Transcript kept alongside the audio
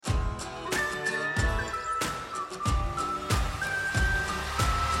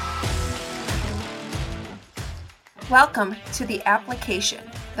Welcome to The Application,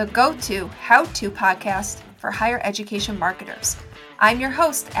 the go-to how-to podcast for higher education marketers. I'm your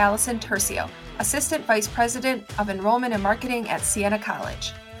host, Allison Tercio, Assistant Vice President of Enrollment and Marketing at Siena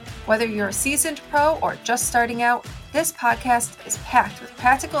College. Whether you're a seasoned pro or just starting out, this podcast is packed with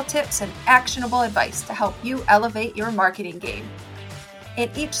practical tips and actionable advice to help you elevate your marketing game. In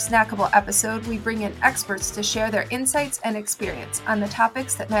each snackable episode, we bring in experts to share their insights and experience on the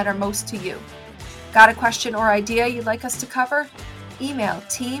topics that matter most to you. Got a question or idea you'd like us to cover? Email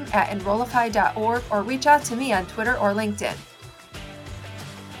team@enrollify.org or reach out to me on Twitter or LinkedIn.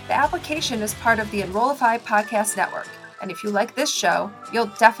 The application is part of the Enrollify Podcast Network, and if you like this show,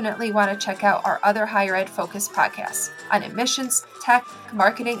 you'll definitely want to check out our other higher ed focused podcasts on admissions, tech,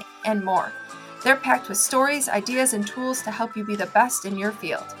 marketing, and more. They're packed with stories, ideas, and tools to help you be the best in your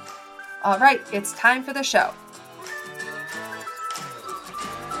field. All right, it's time for the show.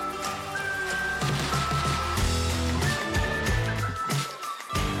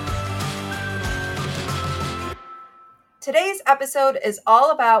 Today's episode is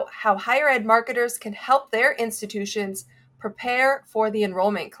all about how higher ed marketers can help their institutions prepare for the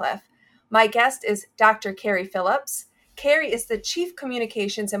enrollment cliff. My guest is Dr. Carrie Phillips. Carrie is the Chief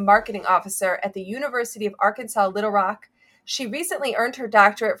Communications and Marketing Officer at the University of Arkansas Little Rock. She recently earned her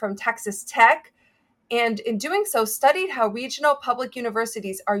doctorate from Texas Tech, and in doing so, studied how regional public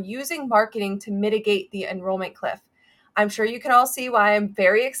universities are using marketing to mitigate the enrollment cliff. I'm sure you can all see why I'm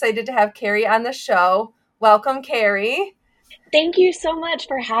very excited to have Carrie on the show. Welcome, Carrie. Thank you so much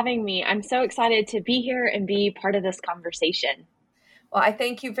for having me. I'm so excited to be here and be part of this conversation. Well, I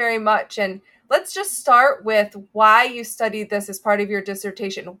thank you very much. And let's just start with why you studied this as part of your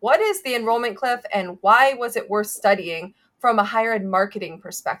dissertation. What is the enrollment cliff and why was it worth studying from a higher ed marketing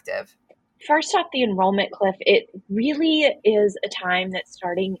perspective? First off, the enrollment cliff, it really is a time that's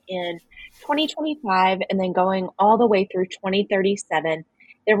starting in 2025 and then going all the way through 2037.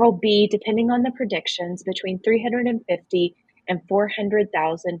 There will be, depending on the predictions, between 350 and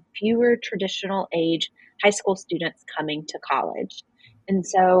 400,000 fewer traditional age high school students coming to college. And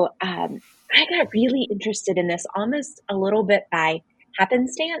so I got really interested in this almost a little bit by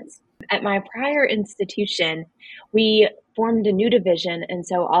happenstance. At my prior institution, we formed a new division. And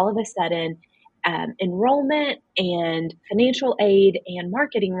so all of a sudden, enrollment and financial aid and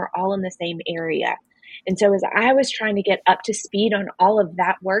marketing were all in the same area. And so as I was trying to get up to speed on all of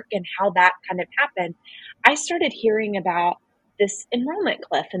that work and how that kind of happened, I started hearing about this enrollment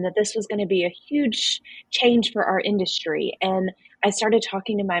cliff and that this was going to be a huge change for our industry. And I started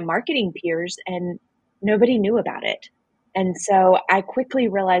talking to my marketing peers and nobody knew about it. And so I quickly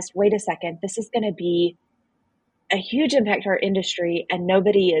realized, wait a second, this is going to be a huge impact to our industry and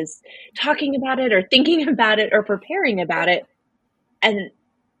nobody is talking about it or thinking about it or preparing about it. And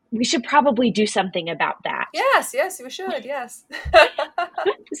we should probably do something about that. Yes, we should, yes.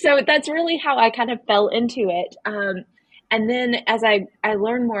 So that's really how I kind of fell into it. And then as I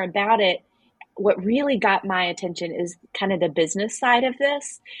learned more about it, what really got my attention is kind of the business side of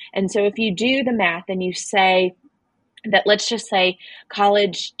this. And so if you do the math and you say that, let's just say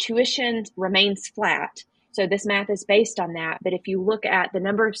college tuition remains flat. So this math is based on that. But if you look at the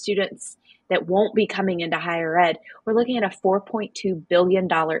number of students that won't be coming into higher ed, we're looking at a $4.2 billion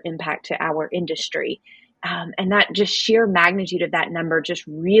impact to our industry. And that just sheer magnitude of that number just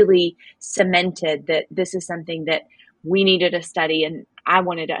really cemented that this is something that we needed to study. And I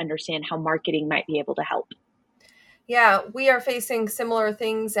wanted to understand how marketing might be able to help. Yeah, we are facing similar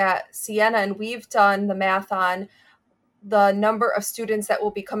things at Siena, and we've done the math on the number of students that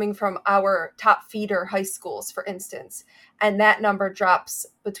will be coming from our top feeder high schools, for instance. And that number drops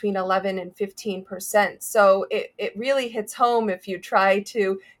between 11 and 15%. So it really hits home if you try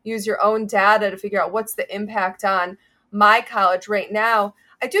to use your own data to figure out what's the impact on my college right now.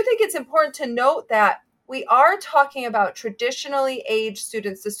 I do think it's important to note that we are talking about traditionally aged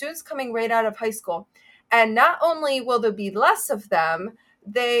students, the students coming right out of high school. And not only will there be less of them,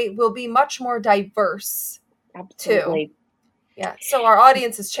 they will be much more diverse. Absolutely. Too. Yeah. So our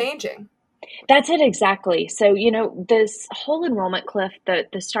audience is changing. That's it exactly. So, this whole enrollment cliff,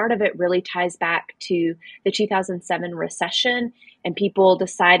 the start of it really ties back to the 2007 recession, and people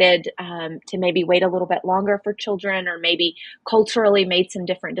decided to maybe wait a little bit longer for children, or maybe culturally made some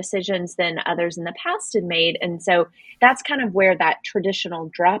different decisions than others in the past had made. And so that's kind of where that traditional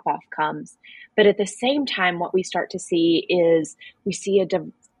drop-off comes. But at the same time, what we start to see is we see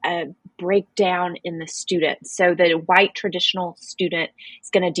a breakdown in the students. So the white traditional student is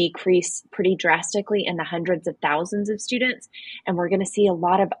going to decrease pretty drastically in the hundreds of thousands of students. And we're going to see a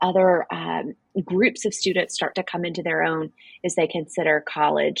lot of other groups of students start to come into their own as they consider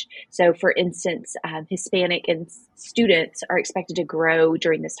college. So for instance, Hispanic and students are expected to grow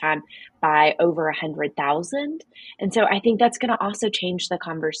during this time by over 100,000. And so I think that's going to also change the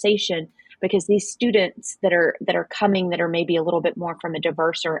conversation, because these students that are coming, that are maybe a little bit more from a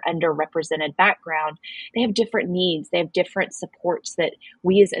diverse or underrepresented background, they have different needs. They have different supports that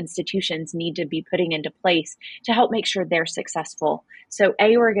we as institutions need to be putting into place to help make sure they're successful. So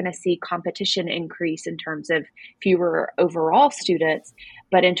we're going to see competition increase in terms of fewer overall students,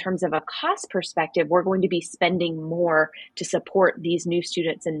 but in terms of a cost perspective, we're going to be spending more to support these new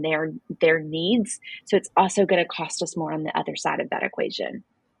students and their needs. So it's also going to cost us more on the other side of that equation.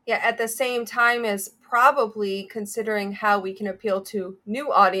 Yeah, at the same time as probably considering how we can appeal to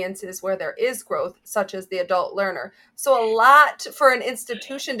new audiences where there is growth, such as the adult learner. So a lot for an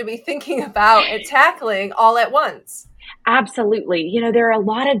institution to be thinking about and tackling all at once. Absolutely. There are a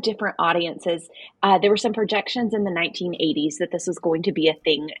lot of different audiences. There were some projections in the 1980s that this was going to be a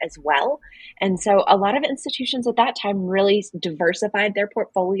thing as well. And so a lot of institutions at that time really diversified their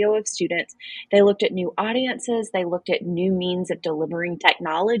portfolio of students. They looked at new audiences. They looked at new means of delivering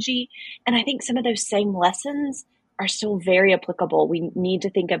technology. And I think some of those same lessons are still very applicable. We need to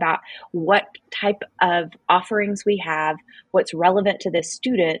think about what type of offerings we have, what's relevant to this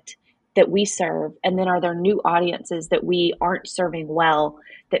student that we serve, and then are there new audiences that we aren't serving well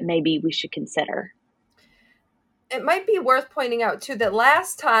that maybe we should consider? It might be worth pointing out too that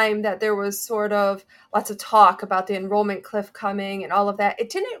last time that there was sort of lots of talk about the enrollment cliff coming and all of that, it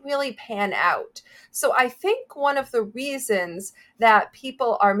didn't really pan out. So I think one of the reasons that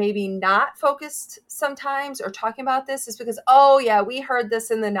people are maybe not focused sometimes or talking about this is because, oh yeah, we heard this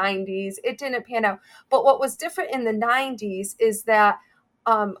in the 90s, it didn't pan out. But what was different in the 90s is that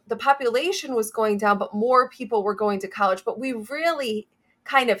the population was going down, but more people were going to college. But we really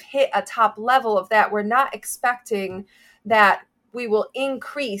kind of hit a top level of that. We're not expecting that we will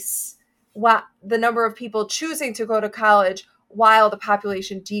increase the number of people choosing to go to college while the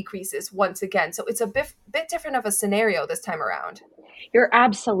population decreases once again. So it's a bit different of a scenario this time around. You're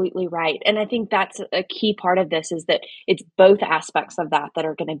absolutely right. And I think that's a key part of this, is that it's both aspects of that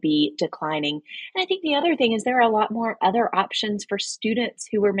are going to be declining. And I think the other thing is there are a lot more other options for students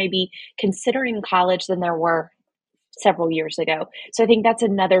who are maybe considering college than there were several years ago. So I think that's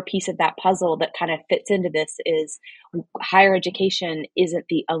another piece of that puzzle that kind of fits into this, is higher education isn't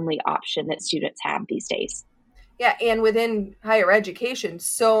the only option that students have these days. Yeah, and within higher education,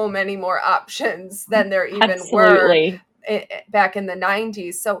 so many more options than there even Absolutely. were back in the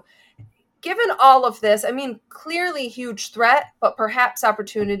 90s. So given all of this, I mean, clearly huge threat, but perhaps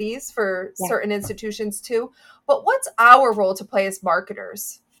opportunities for certain institutions too. But what's our role to play as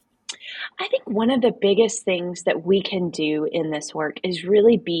marketers? I think one of the biggest things that we can do in this work is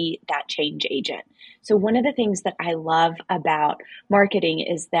really be that change agent. So one of the things that I love about marketing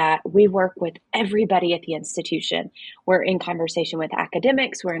is that we work with everybody at the institution. We're in conversation with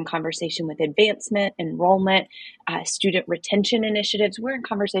academics, we're in conversation with advancement, enrollment, student retention initiatives. We're in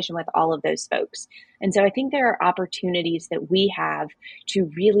conversation with all of those folks. And so I think there are opportunities that we have to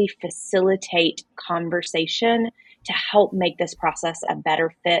really facilitate conversation to help make this process a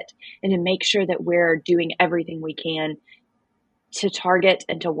better fit, and to make sure that we're doing everything we can to target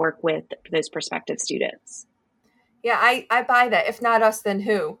and to work with those prospective students. Yeah, I buy that. If not us, then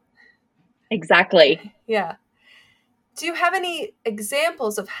who? Exactly. Yeah. Do you have any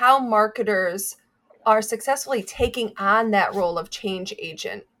examples of how marketers are successfully taking on that role of change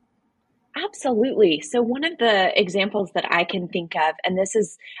agent? Absolutely. So one of the examples that I can think of, and this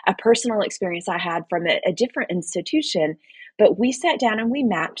is a personal experience I had from a different institution, but we sat down and we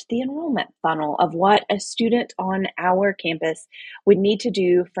mapped the enrollment funnel of what a student on our campus would need to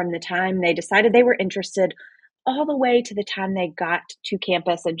do from the time they decided they were interested all the way to the time they got to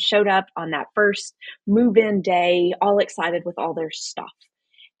campus and showed up on that first move-in day, all excited with all their stuff.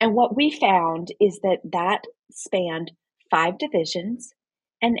 And what we found is that spanned 5 divisions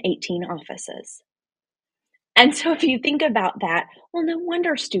and 18 offices. And so if you think about that, well, no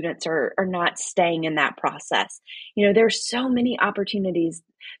wonder students are not staying in that process. There's so many opportunities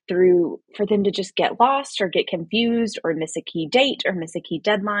for them to just get lost or get confused or miss a key date or miss a key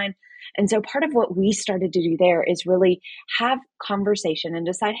deadline. And so part of what we started to do there is really have conversation and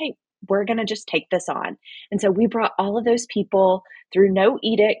decide, hey, we're going to just take this on. And so we brought all of those people through no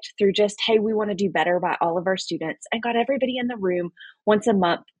edict, through just, hey, we want to do better by all of our students, and got everybody in the room once a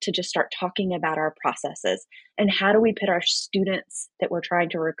month to just start talking about our processes and how do we put our students that we're trying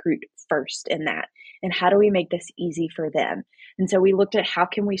to recruit first in that? And how do we make this easy for them? And so we looked at how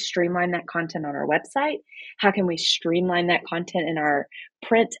can we streamline that content on our website? How can we streamline that content in our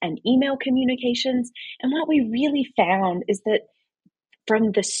print and email communications? And what we really found is that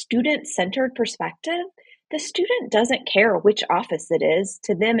from the student-centered perspective, the student doesn't care which office it is.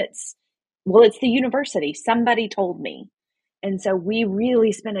 To them, it's the university. Somebody told me. And so we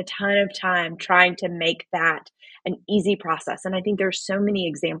really spent a ton of time trying to make that an easy process. And I think there's so many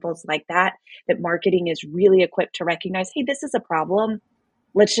examples like that marketing is really equipped to recognize, hey, this is a problem.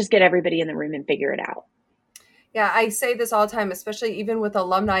 Let's just get everybody in the room and figure it out. Yeah, I say this all the time, especially even with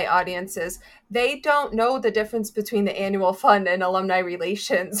alumni audiences. They don't know the difference between the annual fund and alumni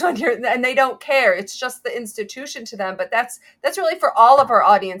relations and they don't care. It's just the institution to them. But that's really for all of our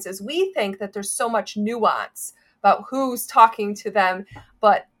audiences. We think that there's so much nuance about who's talking to them,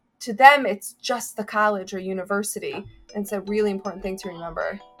 but to them, it's just the college or university. And it's a really important thing to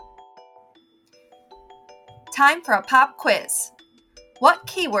remember. Time for a pop quiz. What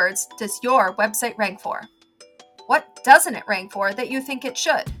keywords does your website rank for? What doesn't it rank for that you think it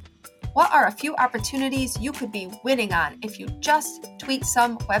should? What are a few opportunities you could be winning on if you just tweak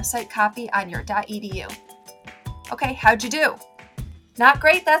some website copy on your .edu? Okay, how'd you do? Not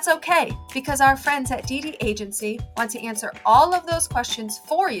great? That's okay, because our friends at DD Agency want to answer all of those questions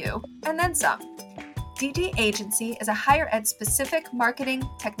for you and then some. DD Agency is a higher ed specific marketing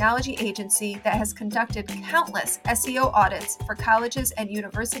technology agency that has conducted countless SEO audits for colleges and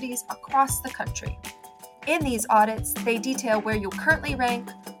universities across the country. In these audits, they detail where you currently rank,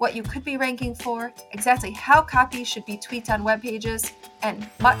 what you could be ranking for, exactly how copy should be tweaked on web pages, and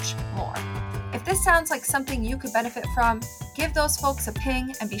much more. If this sounds like something you could benefit from, give those folks a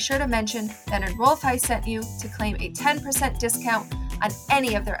ping and be sure to mention that Enrollify sent you to claim a 10% discount on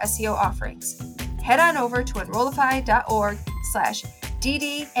any of their SEO offerings. Head on over to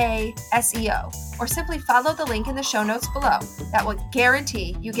enrollify.org/DDASEO or simply follow the link in the show notes below. That will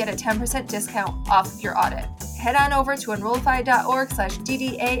guarantee you get a 10% discount off of your audit. Head on over to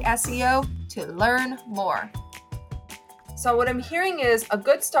enrollify.org/DDASEO to learn more. So what I'm hearing is a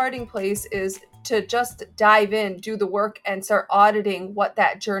good starting place is to just dive in, do the work, and start auditing what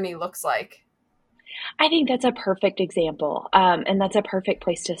that journey looks like. I think that's a perfect example, and that's a perfect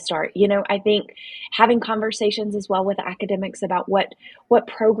place to start. I think having conversations as well with academics about what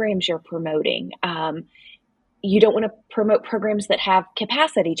programs you're promoting. You don't want to promote programs that have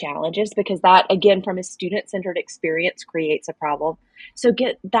capacity challenges because that, again, from a student-centered experience creates a problem. So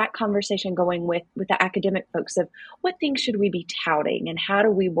get that conversation going with the academic folks of what things should we be touting and how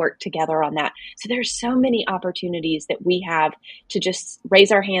do we work together on that. So there's so many opportunities that we have to just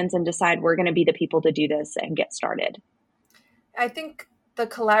raise our hands and decide we're going to be the people to do this and get started. I think the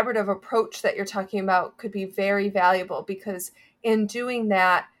collaborative approach that you're talking about could be very valuable because in doing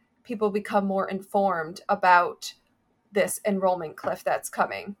that, people become more informed about this enrollment cliff that's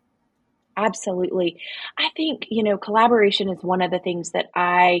coming. Absolutely. I think, collaboration is one of the things that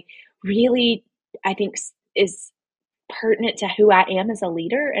I think is pertinent to who I am as a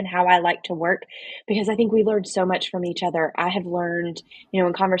leader and how I like to work, because I think we learn so much from each other. I have learned,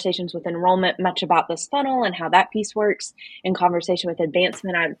 in conversations with enrollment, much about this funnel and how that piece works. In conversation with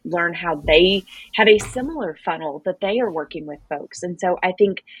advancement, I've learned how they have a similar funnel that they are working with folks. And so I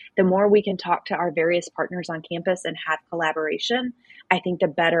think the more we can talk to our various partners on campus and have collaboration, I think the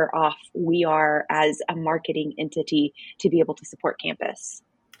better off we are as a marketing entity to be able to support campus.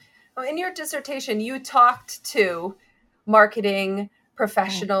 Well, in your dissertation, you talked to marketing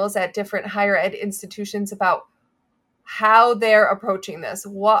professionals at different higher ed institutions about how they're approaching this.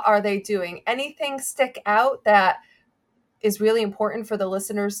 What are they doing? Anything stick out that is really important for the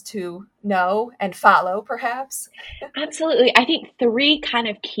listeners to know and follow, perhaps? Absolutely. I think 3 kind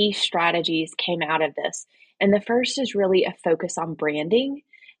of key strategies came out of this. And the first is really a focus on branding.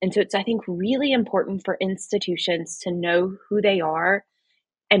 And so it's, I think, really important for institutions to know who they are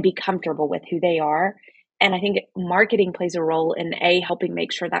and be comfortable with who they are. And I think marketing plays a role in helping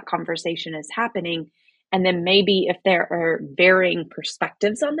make sure that conversation is happening. And then maybe if there are varying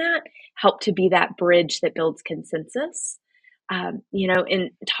perspectives on that, help to be that bridge that builds consensus.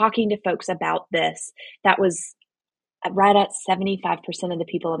 In talking to folks about this, that was right at 75% of the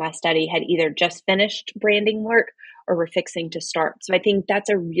people in my study had either just finished branding work or were fixing to start. So I think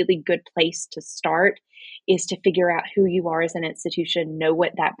that's a really good place to start, is to figure out who you are as an institution, know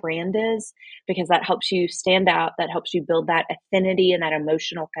what that brand is, because that helps you stand out, that helps you build that affinity and that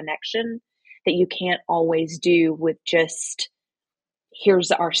emotional connection that you can't always do with just, here's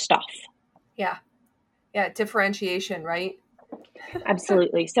our stuff. Yeah. Differentiation, right?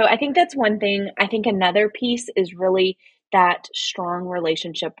 Absolutely. So I think that's one thing. I think another piece is really that strong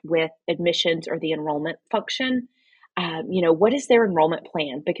relationship with admissions or the enrollment function. What is their enrollment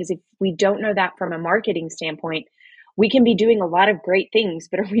plan? Because if we don't know that from a marketing standpoint, we can be doing a lot of great things,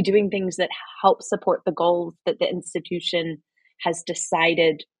 but are we doing things that help support the goals that the institution has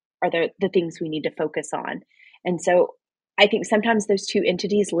decided are the things we need to focus on? And so I think sometimes those two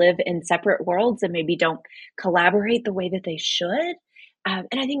entities live in separate worlds and maybe don't collaborate the way that they should. And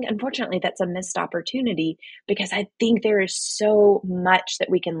I think, unfortunately, that's a missed opportunity because I think there is so much that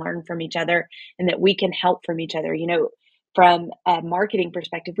we can learn from each other and that we can help from each other. From a marketing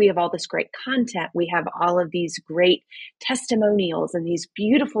perspective, we have all this great content. We have all of these great testimonials and these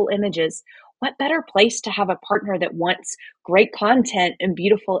beautiful images. What better place to have a partner that wants great content and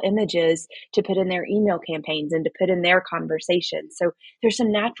beautiful images to put in their email campaigns and to put in their conversations? So there's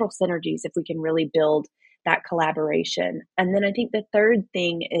some natural synergies if we can really build that collaboration. And then I think the third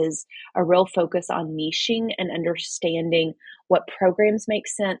thing is a real focus on niching and understanding what programs make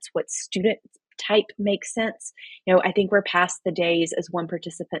sense, what student type makes sense. I think we're past the days, as one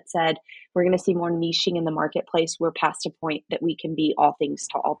participant said, we're going to see more niching in the marketplace. We're past a point that we can be all things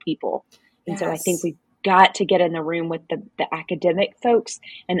to all people. And so I think we've got to get in the room with the academic folks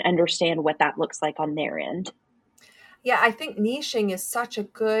and understand what that looks like on their end. Yeah, I think niching is such a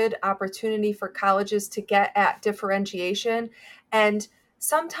good opportunity for colleges to get at differentiation. And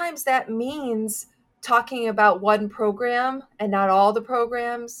sometimes that means talking about one program and not all the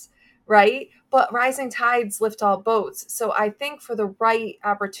programs, right? But rising tides lift all boats. So I think for the right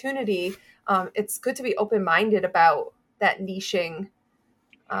opportunity, it's good to be open-minded about that niching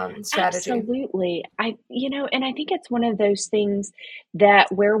strategy. Absolutely. And I think it's one of those things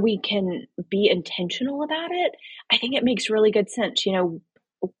that where we can be intentional about it, I think it makes really good sense.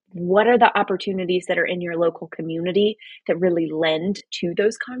 What are the opportunities that are in your local community that really lend to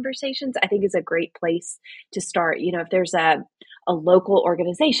those conversations? I think is a great place to start. If there's a local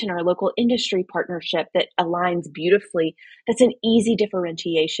organization or a local industry partnership that aligns beautifully, that's an easy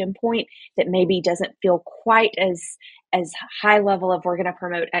differentiation point that maybe doesn't feel quite as high level of we're going to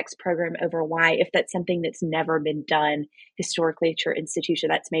promote X program over Y. If that's something that's never been done historically at your institution,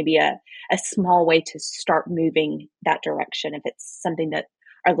 that's maybe a small way to start moving that direction if it's something that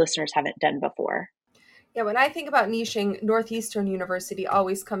our listeners haven't done before. Yeah, when I think about niching, Northeastern University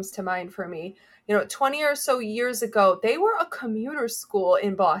always comes to mind for me. 20 or so years ago, they were a commuter school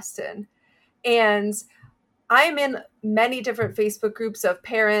in Boston. And I'm in many different Facebook groups of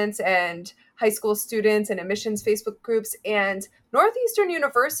parents and high school students and admissions Facebook groups. And Northeastern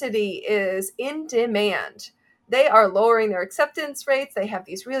University is in demand. They are lowering their acceptance rates. They have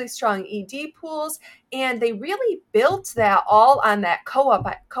these really strong ED pools, and they really built that all on that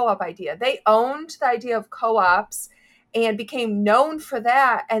co-op idea. They owned the idea of co-ops and became known for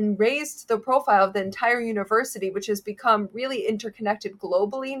that and raised the profile of the entire university, which has become really interconnected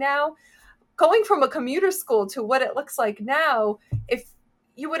globally now. Going from a commuter school to what it looks like now, if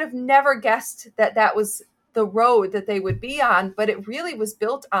you would have never guessed that that was the road that they would be on, but it really was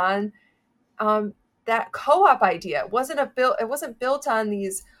built on that co-op idea. It wasn't built on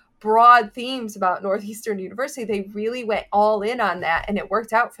these broad themes about Northeastern University. They really went all in on that, and it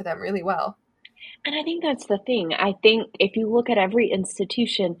worked out for them really well. And I think that's the thing. I think if you look at every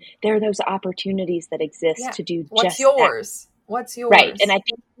institution, there are those opportunities that exist to do What's just yours? that. What's yours? Right. And I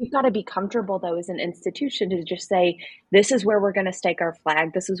think we've got to be comfortable, though, as an institution to just say, this is where we're going to stake our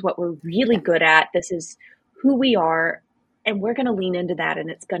flag. This is what we're really good at. This is who we are. And we're going to lean into that, and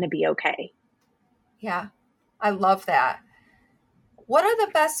it's going to be okay. Yeah, I love that. What are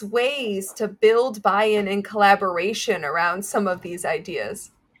the best ways to build buy-in and collaboration around some of these ideas?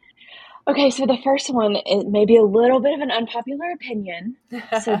 Okay, so the first one, it may be a little bit of an unpopular opinion.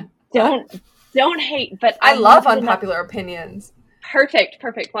 So don't hate, but I love unpopular opinions. Perfect.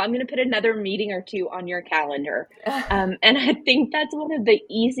 Well, I'm going to put another meeting or two on your calendar. And I think that's one of the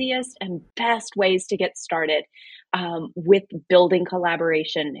easiest and best ways to get started with building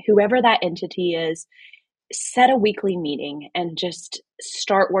collaboration. Whoever that entity is, set a weekly meeting and just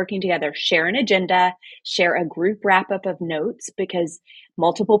start working together. Share an agenda, share a group wrap up of notes, because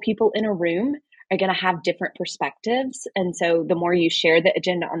multiple people in a room are going to have different perspectives. And so the more you share the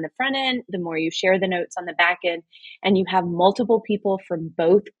agenda on the front end, the more you share the notes on the back end, and you have multiple people from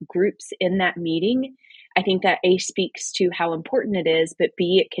both groups in that meeting, I think that A, speaks to how important it is, but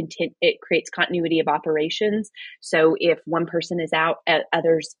B, it creates continuity of operations. So if one person is out,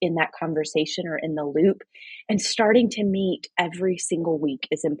 others in that conversation or in the loop, and starting to meet every single week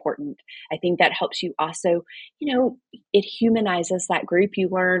is important. I think that helps you also, it humanizes that group. You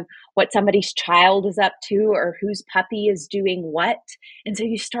learn what somebody's child is up to or whose puppy is doing what. And so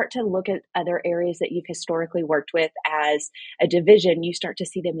you start to look at other areas that you've historically worked with as a division. You start to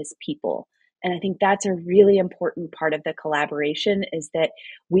see them as people. And I think that's a really important part of the collaboration, is that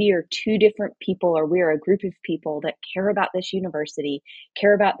we are two different people, or we are a group of people that care about this university,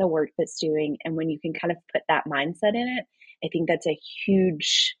 care about the work that's doing. And when you can kind of put that mindset in it, I think that's a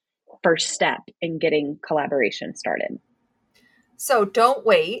huge first step in getting collaboration started. So don't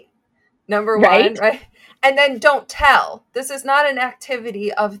wait, number Right? one, right? And then don't tell. This is not an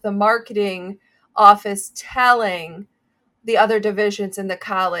activity of the marketing office telling the other divisions in the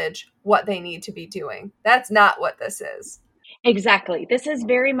college what they need to be doing. That's not what this is. Exactly. This is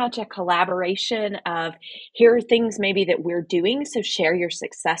very much a collaboration of, here are things maybe that we're doing. So share your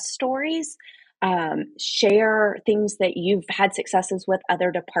success stories, share things that you've had successes with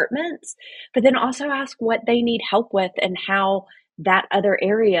other departments, but then also ask what they need help with and how that other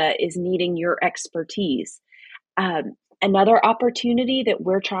area is needing your expertise. Another opportunity that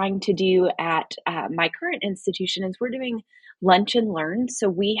we're trying to do at my current institution is we're doing lunch and learn. So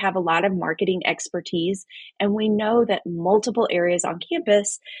we have a lot of marketing expertise, and we know that multiple areas on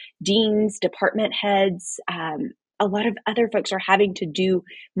campus, deans, department heads, a lot of other folks are having to do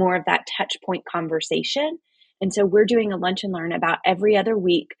more of that touch point conversation. And so we're doing a lunch and learn about every other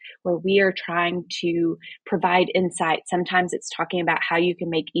week, where we are trying to provide insight. Sometimes it's talking about how you can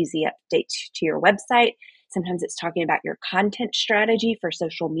make easy updates to your website. Sometimes it's talking about your content strategy for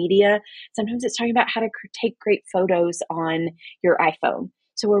social media. Sometimes it's talking about how to take great photos on your iPhone.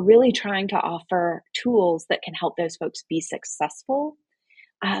 So we're really trying to offer tools that can help those folks be successful.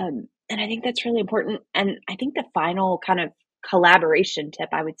 And I think that's really important. And I think the final kind of collaboration tip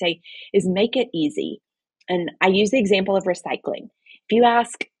I would say is make it easy. And I use the example of recycling. If you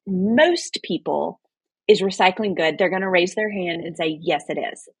ask most people, is recycling good? They're going to raise their hand and say, yes, it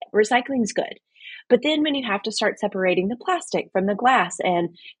is. Recycling's good. But then when you have to start separating the plastic from the glass, and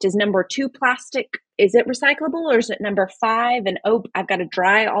does number 2 plastic, is it recyclable, or is it number 5? And I've got to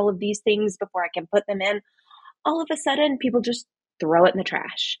dry all of these things before I can put them in. All of a sudden, people just throw it in the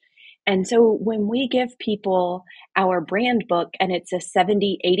trash. And so when we give people our brand book, and it's a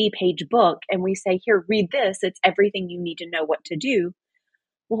 70, 80 page book, and we say, here, read this, it's everything you need to know what to do.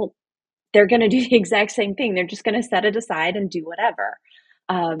 Well, they're going to do the exact same thing. They're just going to set it aside and do whatever.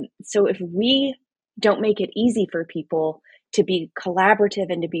 So if we don't make it easy for people to be collaborative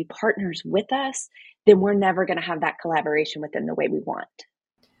and to be partners with us, then we're never going to have that collaboration with them the way we want.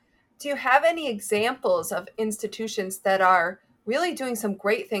 Do you have any examples of institutions that are really doing some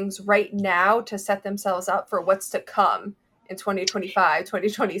great things right now to set themselves up for what's to come in 2025,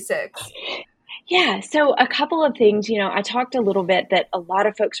 2026? Yeah, so a couple of things, I talked a little bit that a lot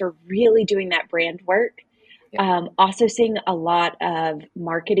of folks are really doing that brand work. Yeah. Also seeing a lot of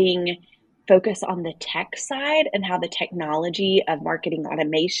marketing focus on the tech side and how the technology of marketing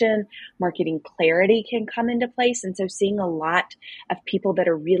automation, marketing clarity can come into place. And so seeing a lot of people that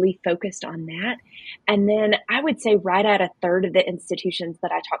are really focused on that. And then I would say right at a third of the institutions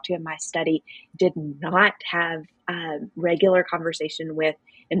that I talked to in my study did not have regular conversation with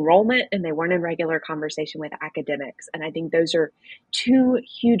enrollment, and they weren't in regular conversation with academics. And I think those are two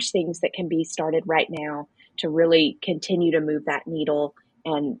huge things that can be started right now to really continue to move that needle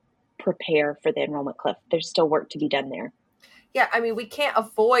and prepare for the enrollment cliff. There's still work to be done there. Yeah, I mean, we can't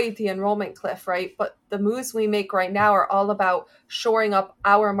avoid the enrollment cliff, right? But the moves we make right now are all about shoring up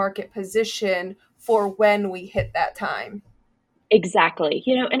our market position for when we hit that time. Exactly.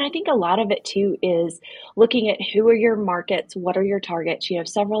 And I think a lot of it too is looking at who are your markets, what are your targets.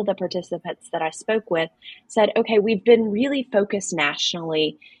 Several of the participants that I spoke with said, okay, we've been really focused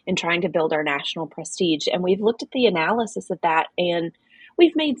nationally in trying to build our national prestige. And we've looked at the analysis of that, and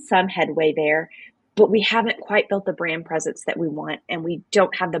we've made some headway there, but we haven't quite built the brand presence that we want, and we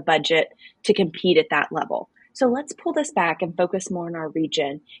don't have the budget to compete at that level. So let's pull this back and focus more on our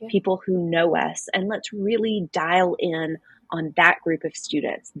region, people who know us, and let's really dial in on that group of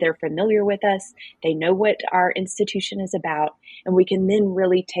students. They're familiar with us. They know what our institution is about. And we can then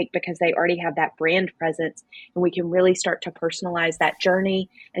really take, because they already have that brand presence, and we can really start to personalize that journey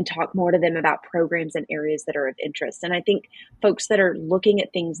and talk more to them about programs and areas that are of interest. And I think folks that are looking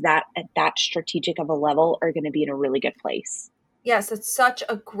at things that at that strategic of a level are going to be in a really good place. Yes, it's such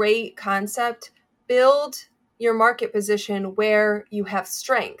a great concept. Build your market position where you have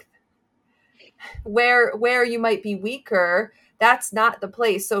strength. where you might be weaker, that's not the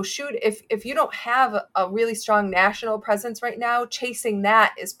place. So shoot, if you don't have a really strong national presence right now, chasing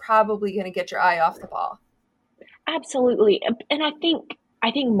that is probably going to get your eye off the ball. Absolutely. And I think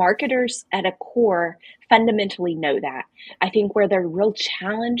marketers at a core fundamentally know that. I think where the real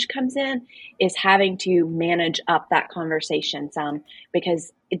challenge comes in is having to manage up that conversation some,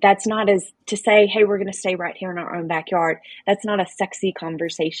 because that's not as to say, hey, we're going to stay right here in our own backyard. That's not a sexy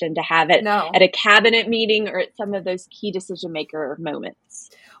conversation to have it No. at a cabinet meeting or at some of those key decision maker moments.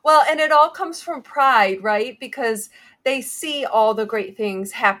 Well, and it all comes from pride, right? Because they see all the great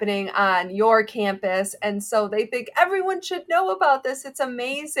things happening on your campus. And so they think everyone should know about this. It's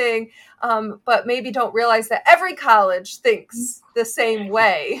amazing. But maybe don't realize that every college thinks the same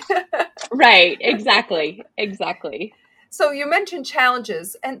way. Right. Exactly. So you mentioned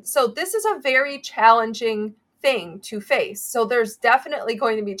challenges. And so this is a very challenging thing to face. So there's definitely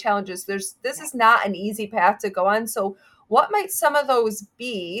going to be challenges. This is not an easy path to go on. So what might some of those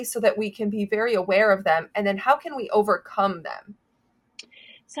be so that we can be very aware of them? And then how can we overcome them?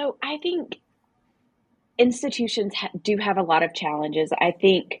 So I think institutions do have a lot of challenges. I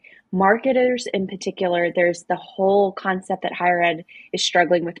think marketers in particular, there's the whole concept that higher ed is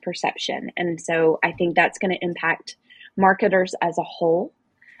struggling with perception. And so I think that's going to impact marketers as a whole.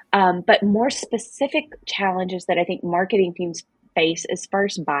 But more specific challenges that I think marketing teams face is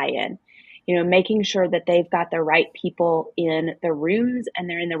first buy-in. Making sure that they've got the right people in the rooms and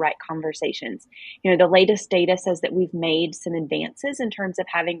they're in the right conversations. The latest data says that we've made some advances in terms of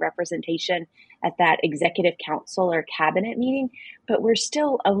having representation at that executive council or cabinet meeting, but we're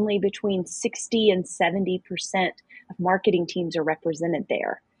still only between 60 and 70% of marketing teams are represented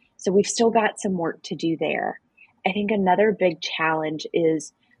there. So we've still got some work to do there. I think another big challenge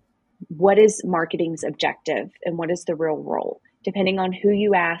is, what is marketing's objective and what is the real role? Depending on who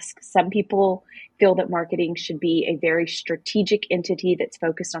you ask, some people feel that marketing should be a very strategic entity that's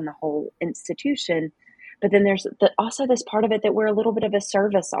focused on the whole institution. But then there's also this part of it that we're a little bit of a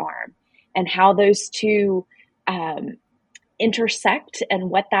service arm, and how those two intersect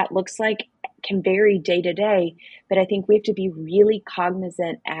and what that looks like can vary day to day. But I think we have to be really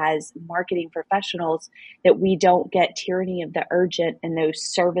cognizant as marketing professionals that we don't get tyranny of the urgent, and those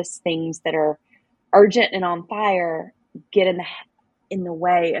service things that are urgent and on fire get in the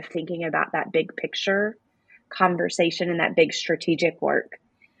way of thinking about that big picture conversation and that big strategic work.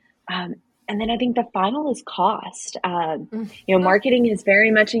 And then I think the final is cost. Marketing is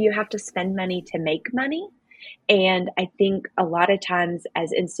very much you have to spend money to make money. And I think a lot of times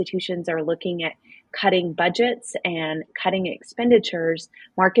as institutions are looking at cutting budgets and cutting expenditures,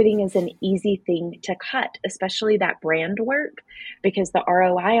 marketing is an easy thing to cut, especially that brand work, because the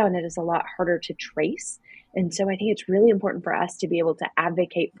ROI on it is a lot harder to trace. And so I think it's really important for us to be able to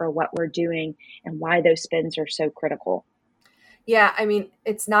advocate for what we're doing and why those spends are so critical. Yeah, I mean,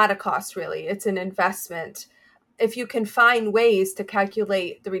 it's not a cost really, it's an investment. If you can find ways to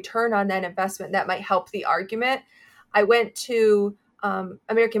calculate the return on that investment, that might help the argument. I went to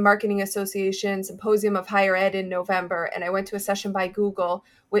American Marketing Association Symposium of Higher Ed in November, and I went to a session by Google,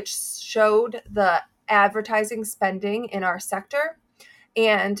 which showed the advertising spending in our sector.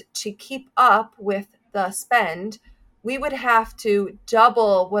 And to keep up with the spend, we would have to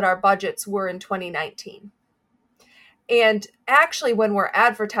double what our budgets were in 2019. And actually, when we're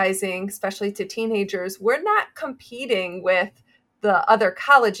advertising, especially to teenagers, we're not competing with the other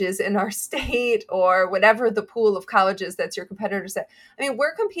colleges in our state or whatever the pool of colleges that's your competitor set. I mean,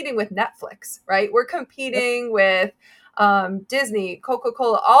 we're competing with Netflix, right? We're competing with Disney,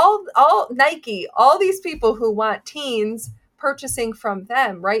 Coca-Cola, all Nike, all these people who want teens purchasing from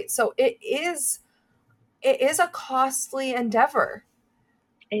them, right? So it is a costly endeavor.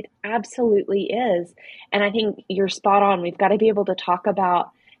 It absolutely is. And I think you're spot on. We've got to be able to talk about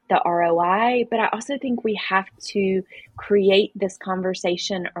the ROI, but I also think we have to create this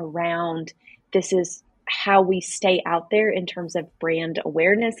conversation around this is how we stay out there in terms of brand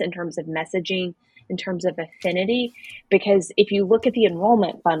awareness, in terms of messaging, in terms of affinity. Because if you look at the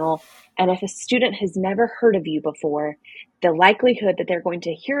enrollment funnel, and if a student has never heard of you before, the likelihood that they're going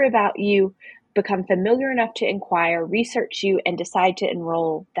to hear about you, become familiar enough to inquire, research you, and decide to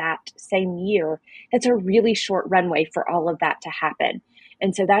enroll that same year, that's a really short runway for all of that to happen.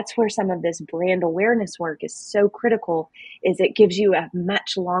 And so that's where some of this brand awareness work is so critical, is it gives you a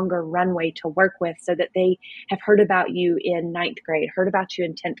much longer runway to work with, so that they have heard about you in 9th grade, heard about you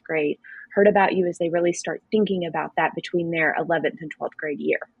in 10th grade, heard about you as they really start thinking about that between their 11th and 12th grade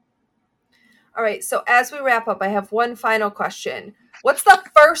year. All right, so as we wrap up, I have one final question. What's the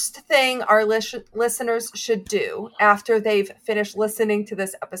first thing our listeners should do after they've finished listening to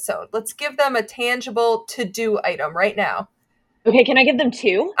this episode? Let's give them a tangible to-do item right now. Okay, can I give them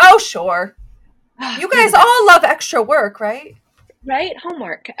 2? Oh, sure. You guys all love extra work, right? Right?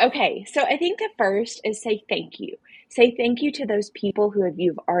 Homework. Okay, so I think the first is say thank you. Say thank you to those people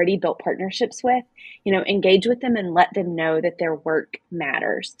you've already built partnerships with. Engage with them and let them know that their work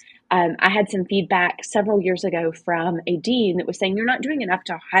matters. I had some feedback several years ago from a dean that was saying, you're not doing enough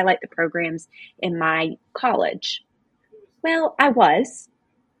to highlight the programs in my college. Well, I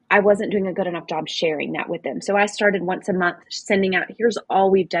wasn't doing a good enough job sharing that with them. So I started once a month sending out, here's all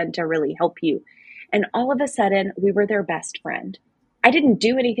we've done to really help you. And all of a sudden, we were their best friend. I didn't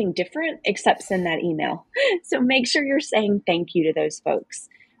do anything different except send that email. So make sure you're saying thank you to those folks.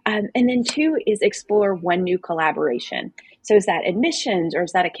 And then 2 is explore one new collaboration. So is that admissions or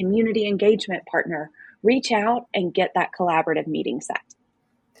is that a community engagement partner? Reach out and get that collaborative meeting set.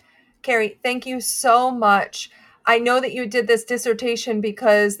 Carrie, thank you so much. I know that you did this dissertation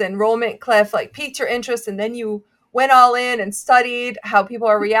because the enrollment cliff piqued your interest, and then you went all in and studied how people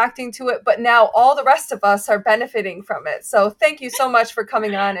are reacting to it. But now all the rest of us are benefiting from it. So thank you so much for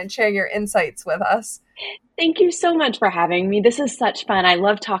coming on and sharing your insights with us. Thank you so much for having me. This is such fun. I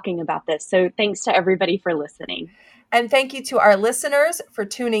love talking about this. So thanks to everybody for listening. And thank you to our listeners for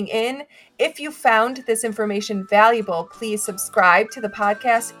tuning in. If you found this information valuable, please subscribe to the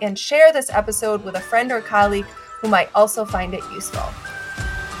podcast and share this episode with a friend or colleague who might also find it useful.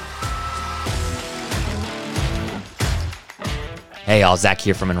 Hey, all, Zach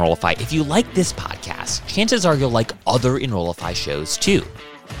here from Enrollify. If you like this podcast, chances are you'll like other Enrollify shows too.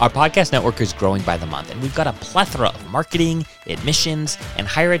 Our podcast network is growing by the month, and we've got a plethora of marketing, admissions, and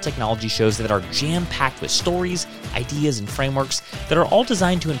higher ed technology shows that are jam-packed with stories, ideas, and frameworks that are all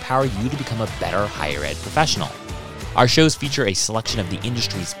designed to empower you to become a better higher ed professional. Our shows feature a selection of the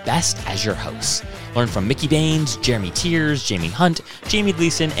industry's best as your hosts. Learn from Mickey Baines, Jeremy Tiers, Jamie Hunt, Jamie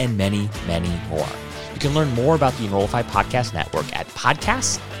Gleason, and many, many more. You can learn more about the Enrollify Podcast Network at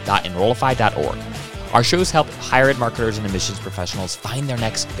podcasts.enrollify.org. Our shows help higher ed marketers and admissions professionals find their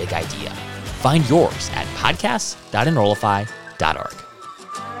next big idea. Find yours at podcasts.enrollify.org.